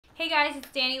Hey guys, it's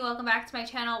Danny. Welcome back to my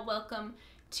channel. Welcome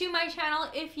to my channel.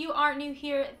 If you are new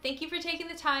here, thank you for taking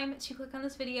the time to click on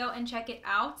this video and check it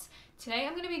out. Today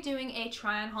I'm going to be doing a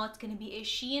try-on haul. It's going to be a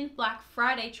SHEIN Black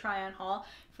Friday try-on haul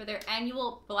for their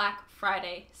annual Black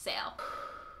Friday sale.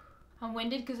 I'm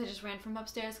winded because I just ran from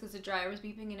upstairs because the dryer was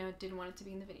beeping and I didn't want it to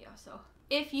be in the video. So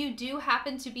if you do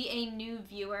happen to be a new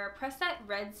viewer, press that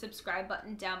red subscribe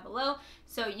button down below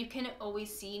so you can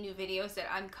always see new videos that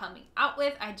I'm coming out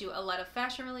with. I do a lot of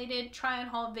fashion related try on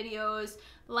haul videos,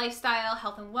 lifestyle,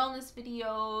 health and wellness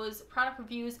videos, product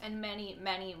reviews, and many,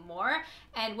 many more.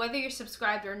 And whether you're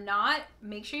subscribed or not,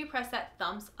 make sure you press that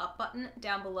thumbs up button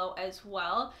down below as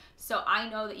well so I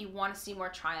know that you want to see more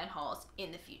try on hauls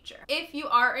in the future. If you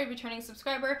are a returning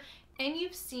subscriber and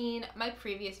you've seen my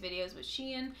previous videos with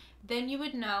SHEIN, then you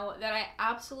would know that I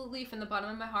absolutely, from the bottom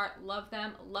of my heart, love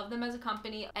them as a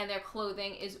company, and their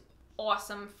clothing is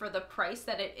awesome for the price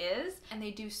that it is. And they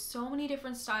do so many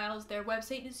different styles. Their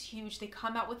website is huge. They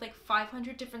come out with like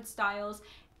 500 different styles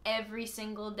every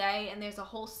single day, and there's a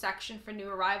whole section for new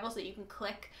arrivals that you can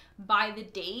click by the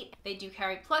date. They do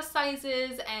carry plus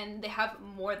sizes, and they have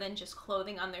more than just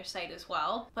clothing on their site as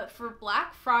well. But for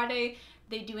Black Friday,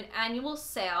 they do an annual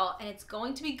sale, and it's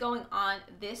going to be going on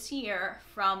this year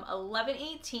from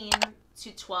 11/18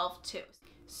 to 12/2.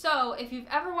 So if you've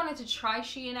ever wanted to try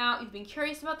SHEIN out, you've been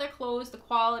curious about their clothes, the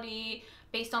quality,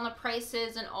 based on the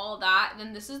prices and all that,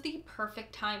 then this is the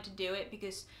perfect time to do it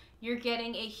because you're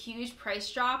getting a huge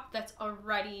price drop that's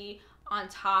already on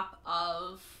top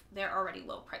of their already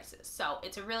low prices. So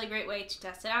it's a really great way to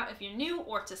test it out if you're new,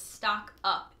 or to stock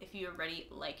up if you already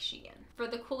like SHEIN. For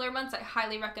the cooler months, I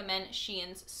highly recommend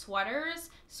SHEIN's sweaters,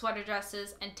 sweater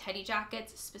dresses, and teddy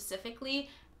jackets specifically.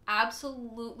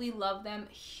 Absolutely love them.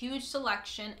 Huge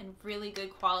selection and really good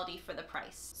quality for the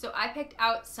price. So I picked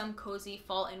out some cozy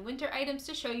fall and winter items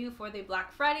to show you for the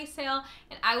Black Friday sale,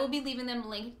 and I will be leaving them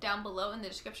linked down below in the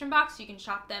description box so you can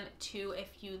shop them too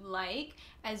if you like,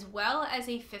 as well as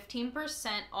a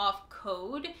 15% off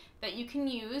code that you can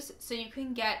use so you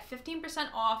can get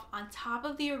 15% off on top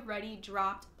of the already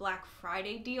dropped Black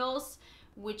Friday deals,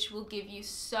 which will give you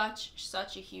such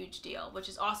a huge deal, which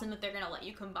is awesome that they're gonna let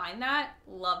you combine that.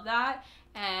 Love that.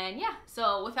 And yeah,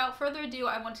 so without further ado,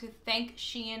 I want to thank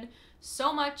SHEIN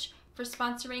so much for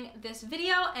sponsoring this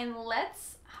video, and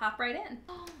let's hop right in.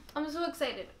 I'm so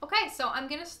excited. Okay, so I'm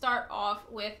gonna start off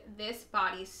with this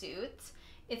bodysuit.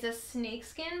 It's a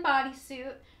snakeskin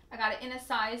bodysuit. I got it in a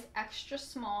size extra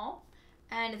small.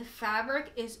 And the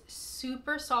fabric is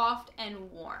super soft and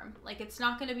warm. Like, it's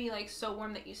not gonna be like so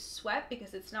warm that you sweat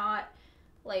because it's not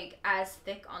like as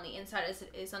thick on the inside as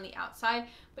it is on the outside,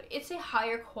 but it's a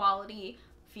higher quality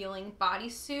feeling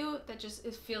bodysuit that just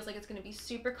feels like it's gonna be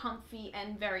super comfy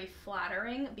and very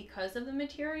flattering because of the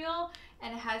material.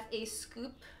 And it has a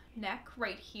scoop neck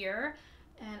right here.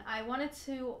 And I wanted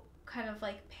to kind of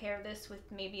like pair this with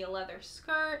maybe a leather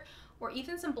skirt, or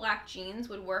even some black jeans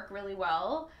would work really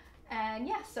well. And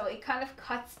yeah, so it kind of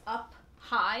cuts up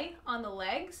high on the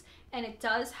legs, and it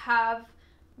does have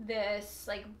this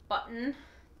like button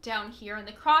down here in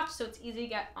the crotch, so it's easy to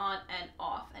get on and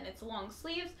off, and it's long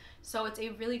sleeves, so it's a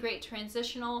really great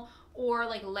transitional or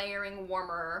like layering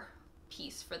warmer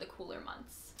piece for the cooler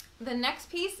months. The next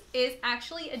piece is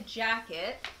actually a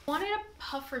jacket. I wanted a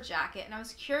puffer jacket, and I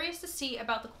was curious to see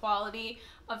about the quality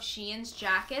of SHEIN's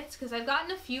jackets because I've gotten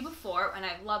a few before and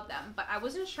I've loved them, but I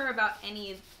wasn't sure about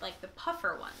any like the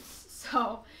puffer ones.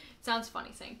 So it sounds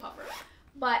funny saying puffer.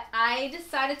 But I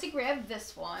decided to grab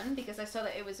this one because I saw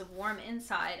that it was warm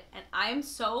inside, and I'm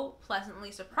so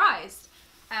pleasantly surprised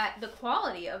at the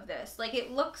quality of this. Like, it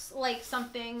looks like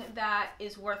something that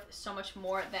is worth so much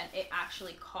more than it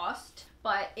actually cost,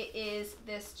 but it is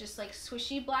this just like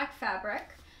swishy black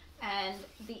fabric, and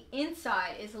the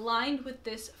inside is lined with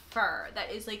this fur that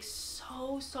is like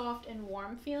so soft and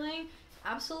warm feeling.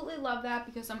 Absolutely love that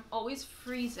because I'm always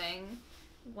freezing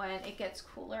when it gets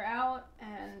cooler out,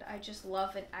 and I just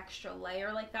love an extra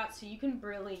layer like that. So you can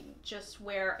really just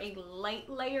wear a light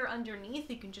layer underneath.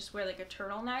 You can just wear like a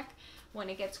turtleneck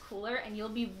when it gets cooler, and you'll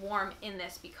be warm in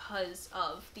this because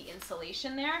of the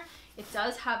insulation there. It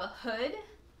does have a hood,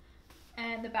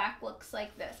 and the back looks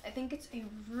like this. I think it's a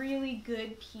really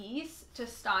good piece to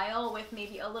style with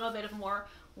maybe a little bit of more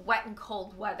wet and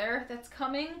cold weather that's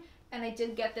coming. And I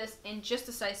did get this in just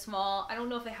a size small. I don't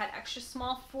know if they had extra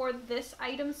small for this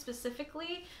item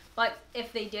specifically, but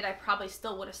if they did, I probably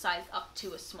still would have sized up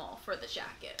to a small for the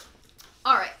jacket.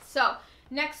 All right, so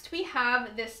next we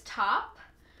have this top.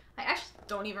 I actually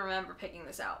don't even remember picking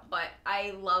this out, but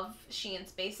I love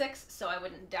SHEIN's basics, so I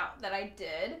wouldn't doubt that I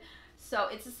did. So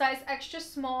it's a size extra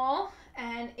small,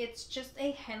 and it's just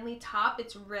a Henley top.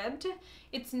 It's ribbed.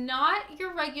 It's not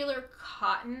your regular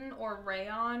cotton or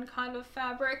rayon kind of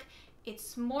fabric.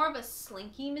 It's more of a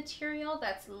slinky material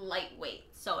that's lightweight.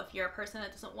 So if you're a person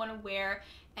that doesn't want to wear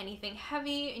anything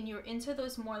heavy and you're into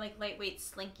those more like lightweight,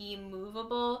 slinky,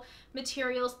 movable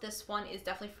materials, this one is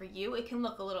definitely for you. It can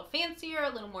look a little fancier, a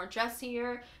little more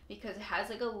dressier because it has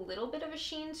like a little bit of a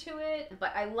sheen to it.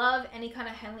 But I love any kind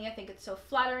of Henley. I think it's so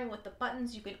flattering with the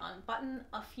buttons. You can unbutton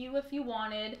a few if you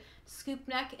wanted. Scoop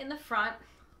neck in the front,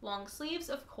 long sleeves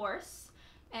of course.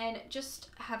 And just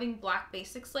having black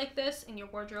basics like this in your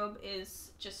wardrobe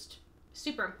is just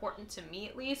super important to me,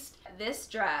 at least. This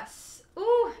dress,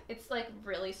 ooh, it's like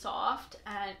really soft,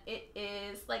 and it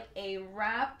is like a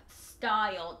wrap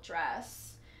style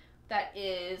dress that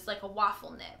is like a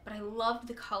waffle knit, but I love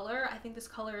the color. I think this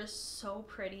color is so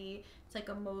pretty. It's like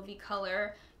a mauvey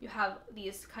color. You have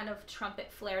these kind of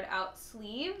trumpet flared out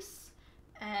sleeves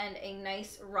and a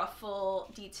nice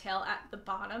ruffle detail at the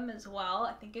bottom as well.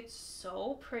 I think it's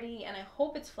so pretty, and I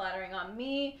hope it's flattering on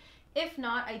me. If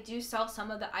not, I do sell some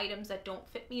of the items that don't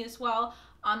fit me as well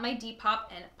on my Depop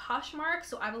and Poshmark,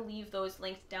 so I will leave those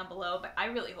linked down below, but I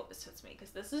really hope this fits me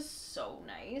because this is so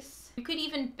nice. You could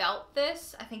even belt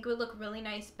this. I think it would look really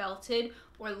nice belted,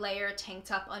 or layer a tank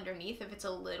top underneath if it's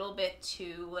a little bit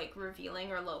too like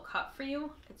revealing or low cut for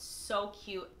you. It's so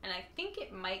cute, and I think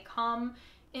it might come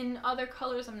in other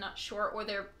colors, I'm not sure, or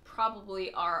there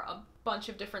probably are a bunch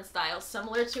of different styles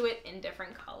similar to it in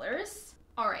different colors.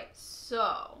 All right,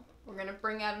 so we're gonna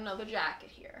bring out another jacket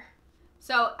here.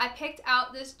 So I picked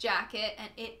out this jacket, and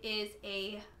it is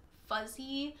a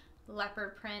fuzzy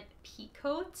leopard print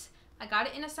peacoat. I got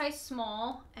it in a size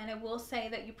small, and I will say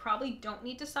that you probably don't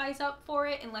need to size up for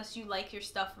it unless you like your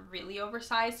stuff really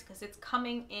oversized, because it's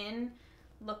coming in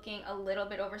looking a little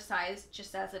bit oversized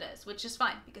just as it is, which is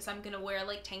fine because I'm gonna wear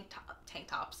like tank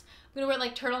tops. I'm gonna wear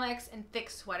like turtlenecks and thick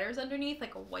sweaters underneath,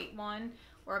 like a white one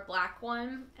or a black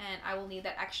one, and I will need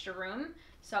that extra room.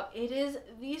 So it is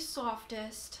the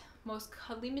softest, most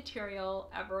cuddly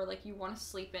material ever. Like, you want to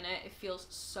sleep in it. It feels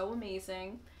so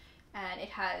amazing, and it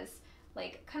has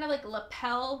like kind of like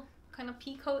lapel kind of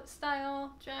peacoat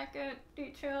style jacket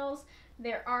details.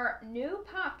 There are no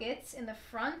pockets in the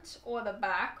front or the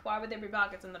back. Why would there be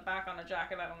pockets in the back on a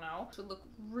jacket? I don't know. This would look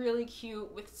really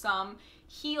cute with some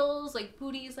heels, like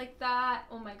booties like that.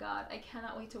 Oh my god, I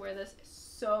cannot wait to wear this. It's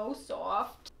so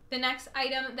soft. The next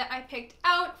item that I picked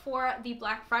out for the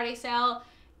Black Friday sale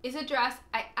is a dress.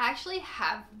 I actually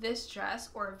have this dress,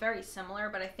 or very similar,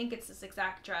 but I think it's this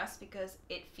exact dress because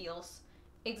it feels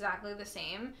exactly the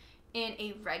same, in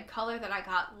a red color that I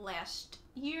got last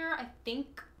year. I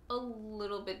think a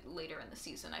little bit later in the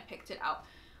season I picked it out,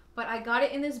 but I got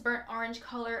it in this burnt orange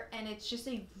color, and it's just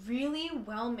a really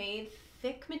well made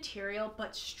thick material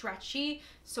but stretchy,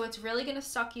 so it's really gonna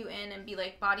suck you in and be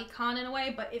like bodycon in a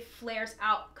way, but it flares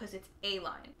out because it's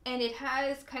A-line, and it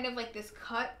has kind of like this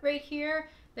cut right here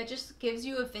that just gives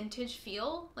you a vintage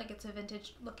feel, like it's a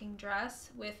vintage looking dress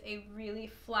with a really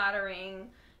flattering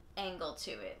angle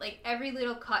to it. Like, every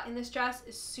little cut in this dress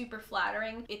is super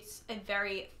flattering. It's a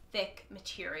very thick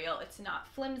material. It's not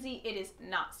flimsy. It is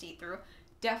not see-through.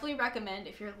 Definitely recommend,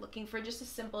 if you're looking for just a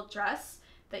simple dress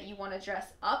that you want to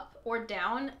dress up or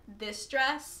down, this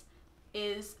dress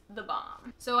is the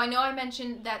bomb. So I know I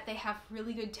mentioned that they have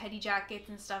really good teddy jackets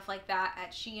and stuff like that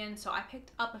at SHEIN, so I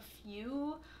picked up a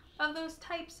few of those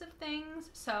types of things.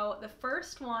 So the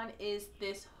first one is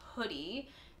this hoodie,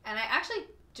 and I actually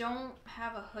don't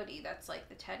have a hoodie that's like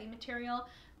the teddy material,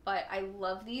 but I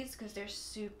love these because they're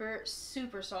super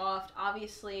soft.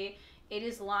 Obviously it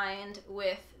is lined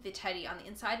with the teddy on the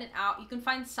inside and out. You can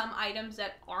find some items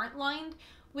that aren't lined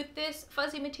with this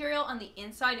fuzzy material on the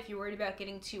inside if you're worried about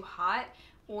getting too hot,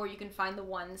 or you can find the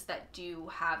ones that do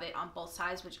have it on both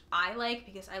sides, which I like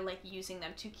because I like using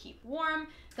them to keep warm.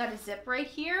 It's got a zip right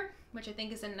here, which I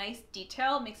think is a nice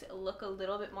detail, makes it look a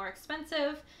little bit more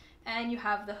expensive. And you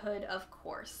have the hood, of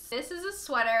course. This is a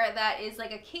sweater that is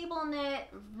like a cable knit,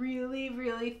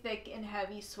 really thick and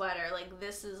heavy sweater. Like,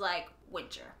 this is like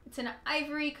winter. It's an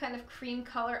ivory kind of cream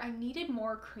color. I needed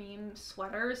more cream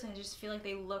sweaters, and I just feel like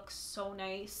they look so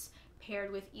nice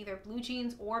paired with either blue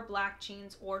jeans or black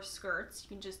jeans or skirts.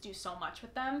 You can just do so much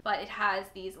with them. But it has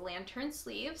these lantern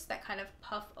sleeves that kind of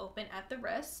puff open at the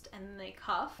wrist, and they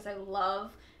cuff. I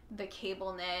love the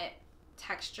cable knit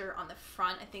texture on the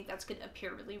front. I think that's gonna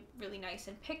appear really nice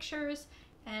in pictures,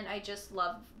 and I just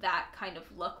love that kind of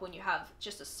look when you have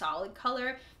just a solid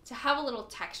color to have a little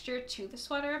texture to the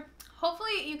sweater.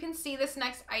 Hopefully you can see this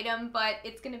next item, but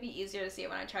it's gonna be easier to see it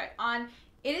when I try it on.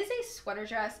 It is a sweater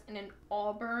dress in an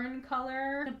auburn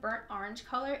color, a burnt orange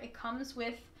color. It comes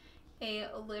with a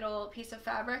little piece of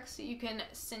fabric so you can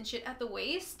cinch it at the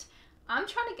waist. I'm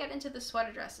trying to get into the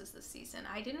sweater dresses this season.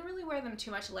 I didn't really wear them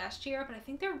too much last year, but I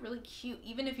think they're really cute,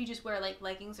 even if you just wear like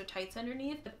leggings or tights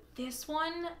underneath. But this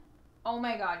one, oh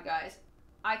my god, guys.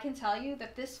 I can tell you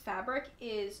that this fabric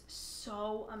is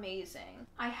so amazing.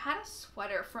 I had a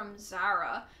sweater from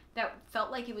Zara that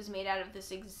felt like it was made out of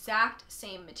this exact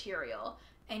same material.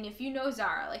 And if you know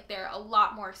Zara, like they're a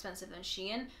lot more expensive than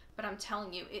SHEIN, but I'm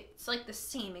telling you, it's like the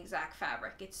same exact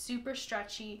fabric. It's super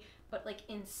stretchy, but like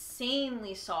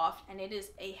insanely soft, and it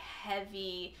is a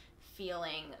heavy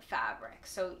feeling fabric.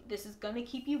 So this is gonna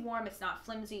keep you warm. It's not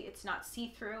flimsy, it's not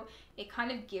see-through. It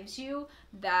kind of gives you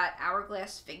that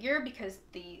hourglass figure because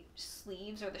the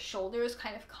sleeves or the shoulders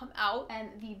kind of come out, and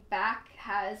the back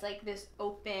has like this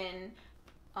open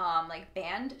like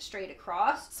band straight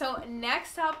across. So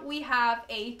next up we have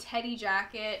a teddy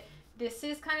jacket. This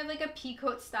is kind of like a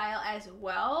peacoat style as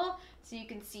well. So you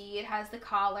can see it has the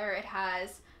collar, it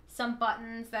has some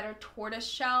buttons that are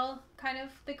tortoiseshell, kind of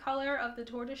the color of the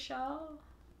tortoiseshell.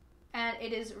 And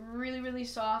it is really, really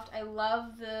soft. I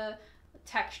love the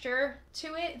texture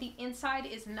to it. The inside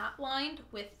is not lined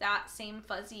with that same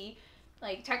fuzzy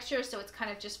like texture, so it's kind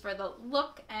of just for the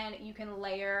look, and you can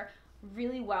layer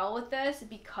really well with this.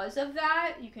 Because of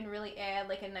that, you can really add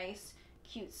like a nice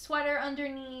cute sweater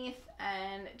underneath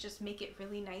and just make it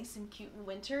really nice and cute and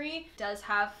wintry. It does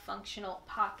have functional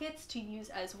pockets to use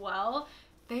as well.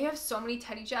 They have so many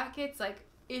teddy jackets. Like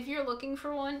if you're looking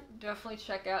for one, definitely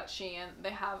check out SHEIN. They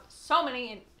have so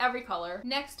many in every color.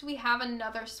 Next we have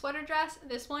another sweater dress.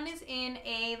 This one is in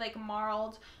a like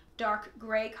marled dark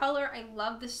gray color. I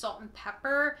love the salt and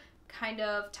pepper kind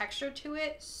of texture to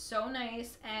it. So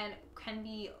nice, and can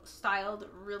be styled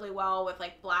really well with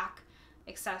like black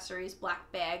accessories, black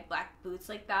bag, black boots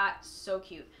like that. So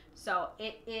cute. So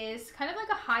it is kind of like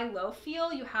a high-low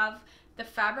feel. You have the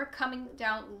fabric coming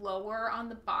down lower on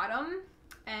the bottom,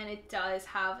 and it does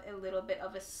have a little bit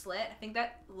of a slit. I think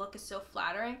that look is so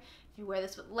flattering. If you wear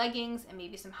this with leggings and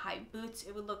maybe some high boots,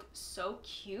 it would look so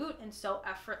cute and so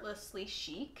effortlessly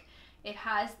chic. It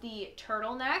has the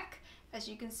turtleneck, as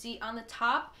you can see on the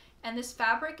top, and this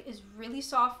fabric is really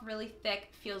soft, really thick,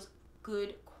 feels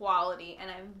good quality, and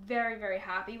I'm very, very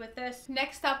happy with this.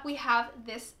 Next up we have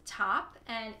this top,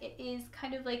 and it is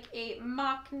kind of like a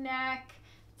mock neck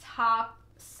top,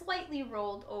 slightly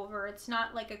rolled over. It's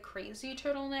not like a crazy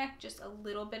turtleneck, just a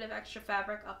little bit of extra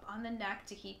fabric up on the neck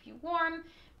to keep you warm.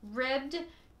 Ribbed,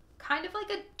 kind of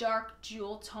like a dark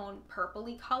jewel tone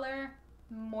purpley color,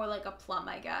 more like a plum,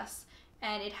 I guess.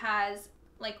 And it has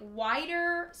like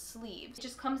wider sleeves. It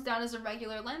just comes down as a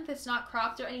regular length. It's not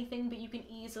cropped or anything, but you can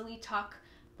easily tuck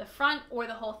the front or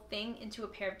the whole thing into a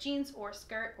pair of jeans or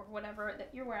skirt or whatever that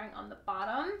you're wearing on the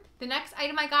bottom. The next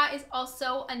item I got is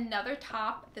also another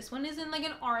top. This one is in like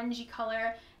an orangey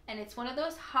color, and it's one of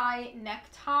those high neck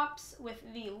tops with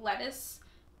the lettuce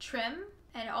trim,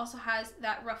 and it also has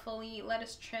that ruffly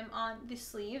lettuce trim on the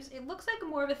sleeves. It looks like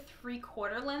more of a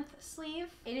 3/4 length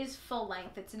sleeve. It is full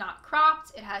length, it's not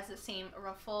cropped. It has the same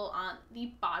ruffle on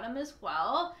the bottom as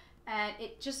well, and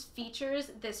it just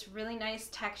features this really nice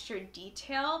textured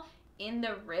detail in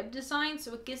the rib design,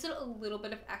 so it gives it a little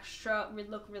bit of extra. It would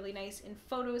look really nice in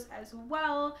photos as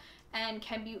well, and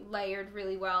can be layered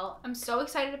really well. I'm so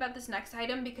excited about this next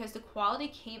item because the quality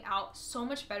came out so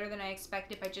much better than I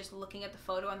expected by just looking at the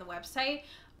photo on the website.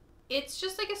 It's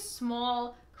just like a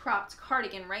small cropped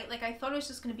cardigan, right? Like I thought it was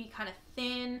just gonna be kind of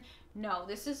thin. No,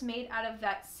 this is made out of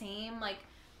that same like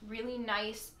really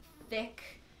nice thick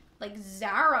like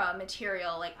Zara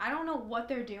material. Like I don't know what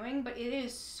they're doing, but it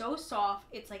is so soft.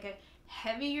 It's like a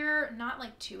heavier, not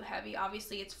like too heavy,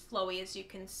 obviously it's flowy as you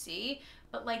can see,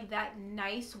 but like that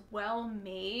nice,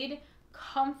 well-made,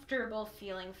 comfortable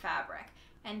feeling fabric,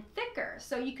 and thicker,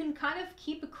 so you can kind of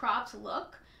keep a cropped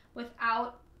look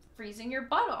without freezing your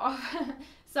butt off.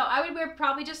 So I would wear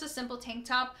probably just a simple tank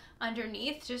top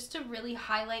underneath just to really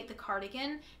highlight the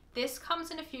cardigan. This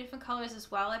comes in a few different colors as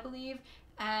well, I believe,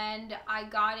 and I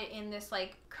got it in this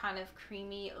like kind of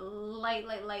creamy,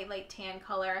 light tan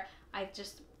color. I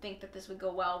just think that this would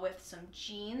go well with some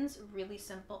jeans. Really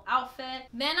simple outfit.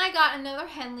 Then I got another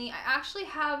Henley. I actually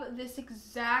have this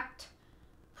exact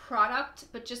product,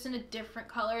 but just in a different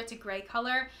color. It's a gray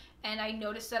color, and I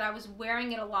noticed that I was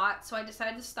wearing it a lot, so I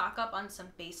decided to stock up on some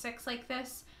basics like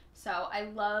this. So I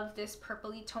love this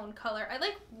purpley tone color. I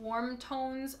like warm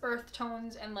tones, earth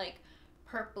tones, and like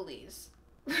purplies.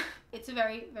 It's a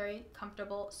very, very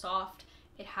comfortable, soft.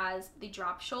 It has the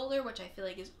drop shoulder, which I feel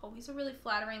like is always a really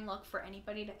flattering look for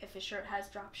anybody if a shirt has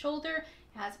drop shoulder.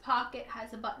 It has a pocket, has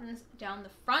the buttons down the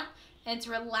front, and it's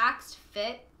a relaxed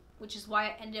fit, which is why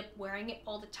I ended up wearing it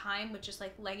all the time with just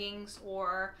like leggings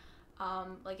or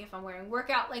like if I'm wearing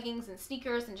workout leggings and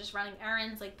sneakers and just running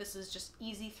errands, like this is just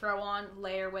easy throw on,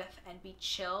 layer with, and be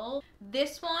chill.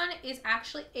 This one is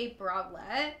actually a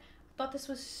bralette. I thought this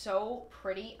was so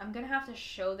pretty. I'm gonna have to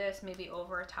show this maybe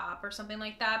over a top or something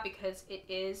like that because it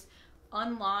is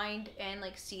unlined and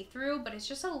like see-through, but it's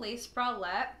just a lace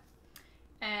bralette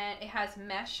and it has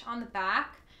mesh on the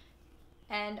back.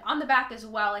 And on the back as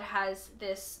well, it has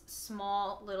this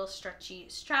small little stretchy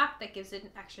strap that gives it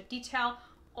an extra detail.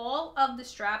 All of the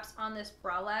straps on this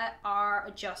bralette are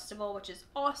adjustable, which is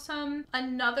awesome.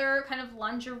 Another kind of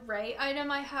lingerie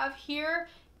item I have here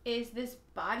is this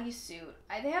bodysuit.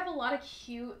 They have a lot of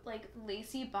cute like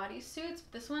lacy bodysuits.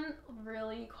 This one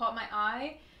really caught my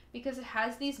eye because it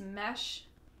has these mesh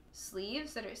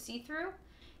sleeves that are see-through.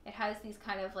 It has these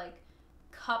kind of like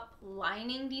cup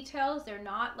lining details. They're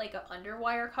not like an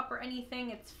underwire cup or anything.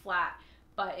 It's flat.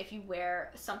 But if you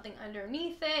wear something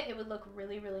underneath it, it would look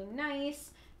really, really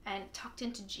nice. And tucked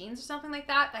into jeans or something like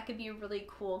that, that could be a really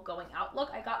cool going out look.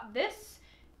 I got this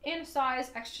in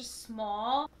size extra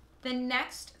small. The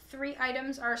next 3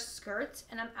 items are skirts,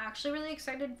 and I'm actually really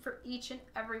excited for each and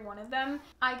every one of them.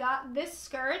 I got this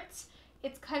skirt.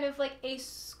 It's kind of like a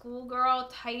schoolgirl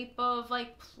type of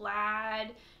like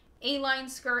plaid A-line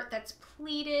skirt that's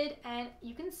pleated, and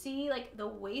you can see like the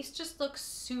waist just looks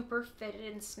super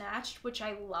fitted and snatched, which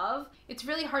I love. It's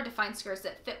really hard to find skirts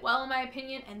that fit well in my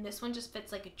opinion, and this one just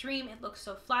fits like a dream. It looks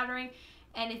so flattering,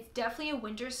 and it's definitely a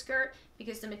winter skirt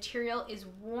because the material is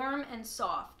warm and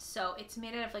soft, so it's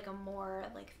made out of like a more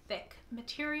like thick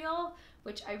material,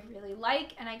 which I really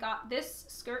like. And I got this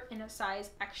skirt in a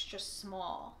size extra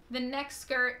small. The next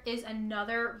skirt is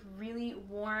another really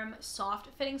warm, soft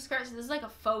fitting skirt. So this is like a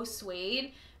faux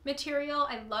suede material.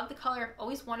 I love the color. I've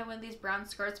always wanted one of these brown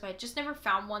skirts, but I just never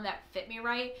found one that fit me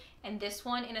right. And this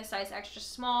one in a size extra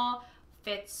small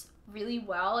fits really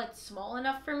well. It's small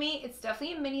enough for me. It's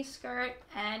definitely a mini skirt,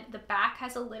 and the back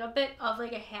has a little bit of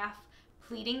like a half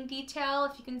pleating detail,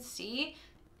 if you can see.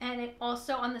 And it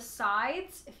also on the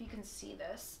sides, if you can see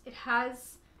this, it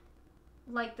has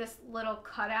like this little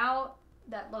cutout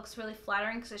that looks really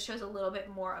flattering because it shows a little bit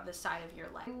more of the side of your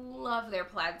leg. I love their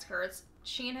plaid skirts.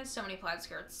 SHEIN has so many plaid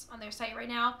skirts on their site right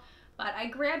now, but I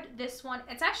grabbed this one.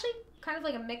 It's actually kind of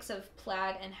like a mix of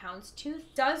plaid and houndstooth.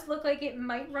 It does look like it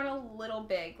might run a little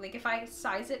big. Like if I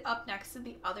size it up next to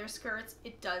the other skirts,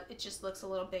 it just looks a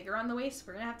little bigger on the waist.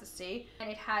 We're gonna have to see. And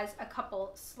it has a couple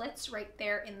slits right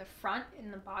there in the front, in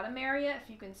the bottom area, if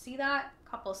you can see that. A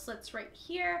couple slits right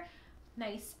here.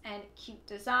 Nice and cute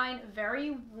design.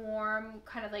 Very warm,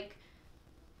 kind of like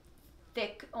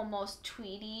thick, almost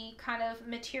tweedy kind of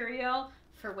material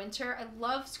for winter. I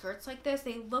love skirts like this.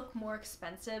 They look more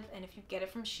expensive, and if you get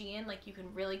it from SHEIN, like you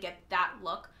can really get that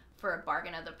look for a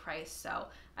bargain of the price. So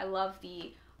I love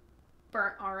the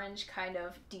burnt orange kind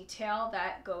of detail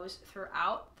that goes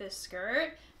throughout this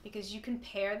skirt because you can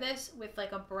pair this with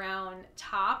like a brown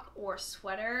top or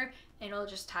sweater and it'll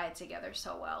just tie it together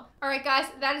so well. Alright guys,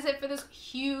 that is it for this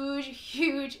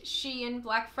huge SHEIN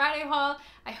Black Friday haul.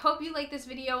 I hope you like this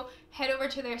video. Head over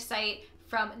to their site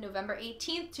from November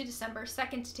 18th to December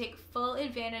 2nd to take full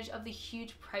advantage of the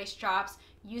huge price drops.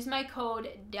 Use my code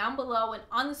down below and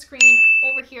on the screen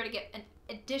over here to get an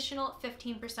additional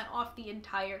 15% off the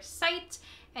entire site.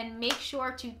 And make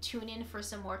sure to tune in for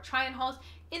some more try-on hauls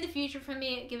in the future from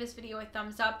me. Give this video a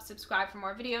thumbs up, subscribe for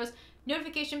more videos,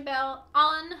 notification bell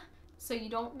on so you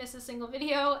don't miss a single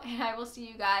video, and I will see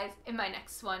you guys in my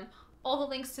next one. All the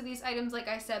links to these items, like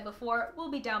I said before,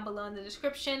 will be down below in the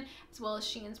description, as well as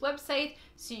SHEIN's website,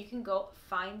 so you can go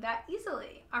find that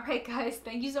easily. Alright guys,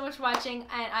 thank you so much for watching,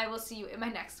 and I will see you in my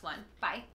next one. Bye!